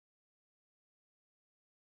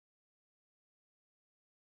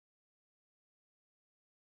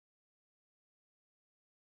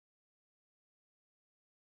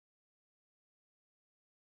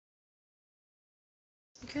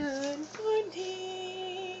Good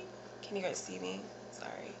morning. Can you guys see me?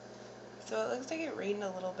 Sorry. So it looks like it rained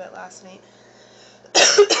a little bit last night.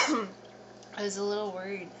 I was a little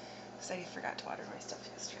worried because I forgot to water my stuff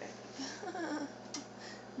yesterday.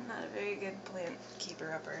 Not a very good plant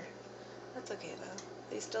keeper-upper. That's okay though.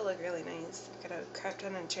 They still look really nice. Got a crap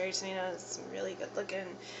ton of cherry tomatoes, some really good looking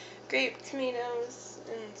grape tomatoes,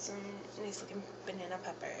 and some nice looking banana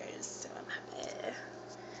peppers. So I'm happy.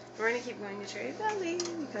 We're going to keep going to Cherry Valley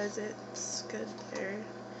because it's good there.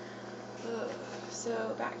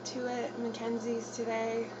 So back to it. Mackenzie's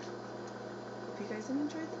today. Hope you guys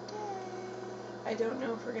enjoy the day. I don't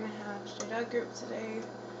know if we're going to have Stray Dog Group today.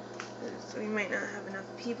 So we might not have enough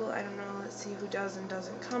people. I don't know. Let's see who does and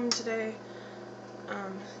doesn't come today.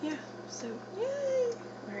 Yeah. So, yay!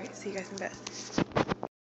 Alright, see you guys in a bit.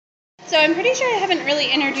 So I'm pretty sure I haven't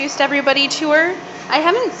really introduced everybody to her. I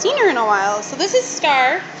haven't seen her in a while. So this is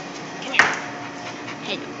Star. Come here.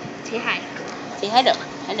 Hello. Say hi. Say hello.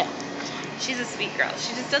 Hello. She's a sweet girl.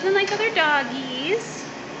 She just doesn't like other doggies.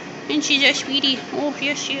 And she's a sweetie. Oh,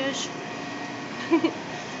 yes, she is.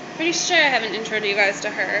 Pretty sure I haven't introduced you guys to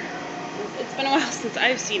her. It's been a while since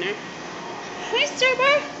I've seen her. Hi, Star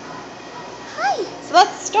Bar. Hi. So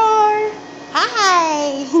that's Star.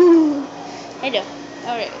 Hi. Hello.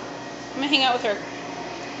 Alright. I'm gonna hang out with her.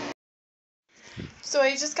 So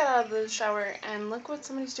I just got out of the shower and look what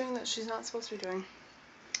somebody's doing that she's not supposed to be doing.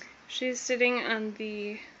 She's sitting on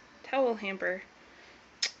the towel hamper.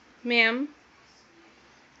 Ma'am,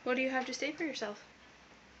 what do you have to say for yourself?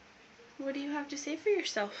 What do you have to say for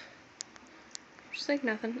yourself? She's like,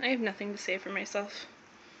 nothing. I have nothing to say for myself.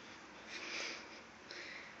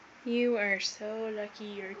 You are so lucky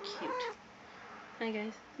you're cute. Hi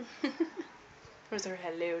guys. Where's her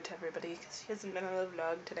hello to everybody because she hasn't been on the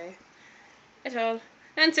vlog today at all.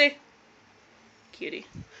 Nancy! Cutie.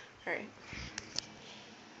 Alright.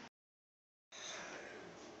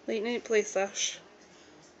 Late night play slash.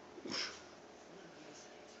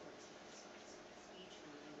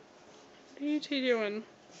 What are you two doing?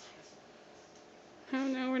 Oh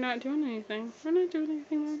no, we're not doing anything. We're not doing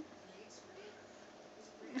anything, Mom.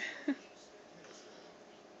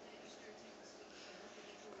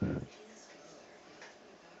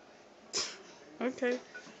 Okay,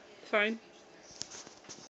 fine.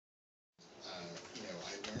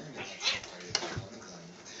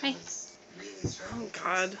 Hi. Oh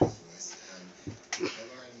God. I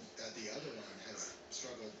learned that the other one has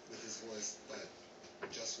struggled with his voice, but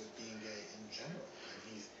just with being gay in general. And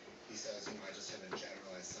he says, I just have a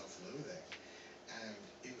generalized self-loathing. And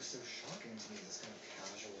it was so shocking to me, this kind of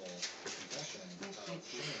casual confession of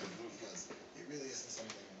shame, because it really isn't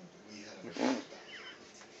something we had ever talked about.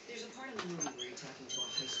 There's a part of the movie where you're talking to a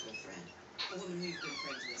high school friend, a woman who you've been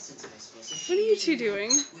friends with since high school. So What are you two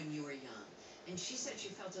doing? When you were young. And she said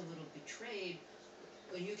she felt a little betrayed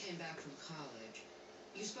when you came back from college.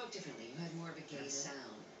 You spoke differently. You had more of a gay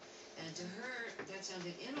sound. And to her, that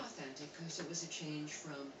sounded inauthentic because it was a change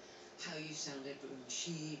from how you sounded when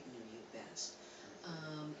she knew you best.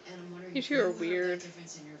 And I'm wondering You two are weird. That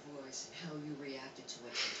difference in your voice and how you reacted to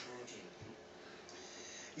what she told you.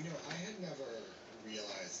 I had never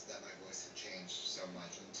realized that my voice had changed so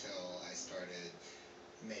much until I started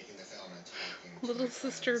making the film and talking to Little my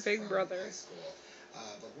sister, friends big from brother. high school.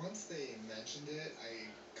 But once they mentioned it, I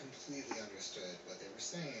completely understood what they were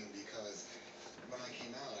saying, because when I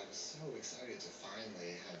came out, I was so excited to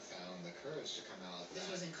finally have found the courage to come out. This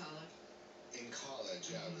was in college? In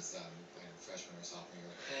college, yeah. I was freshman or sophomore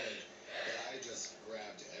year of college. But I just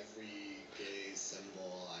grabbed every gay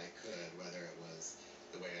symbol I could, whether it was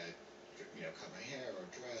the way I cut my hair or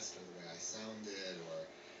dressed, or the way I sounded, or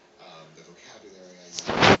the vocabulary I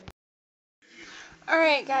used.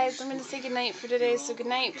 Alright guys, I'm going to say goodnight for today, so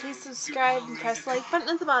goodnight. Please subscribe and press the like button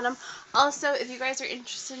at the bottom. Also, if you guys are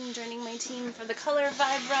interested in joining my team for the Color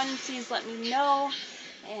Vibe Run, please let me know,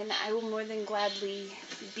 and I will more than gladly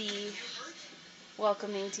be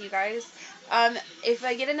welcoming to you guys. If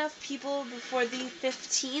I get enough people before the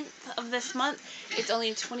 15th of this month, it's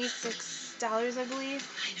only $26, I believe,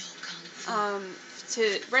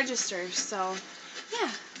 to register, so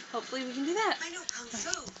yeah, hopefully we can do that.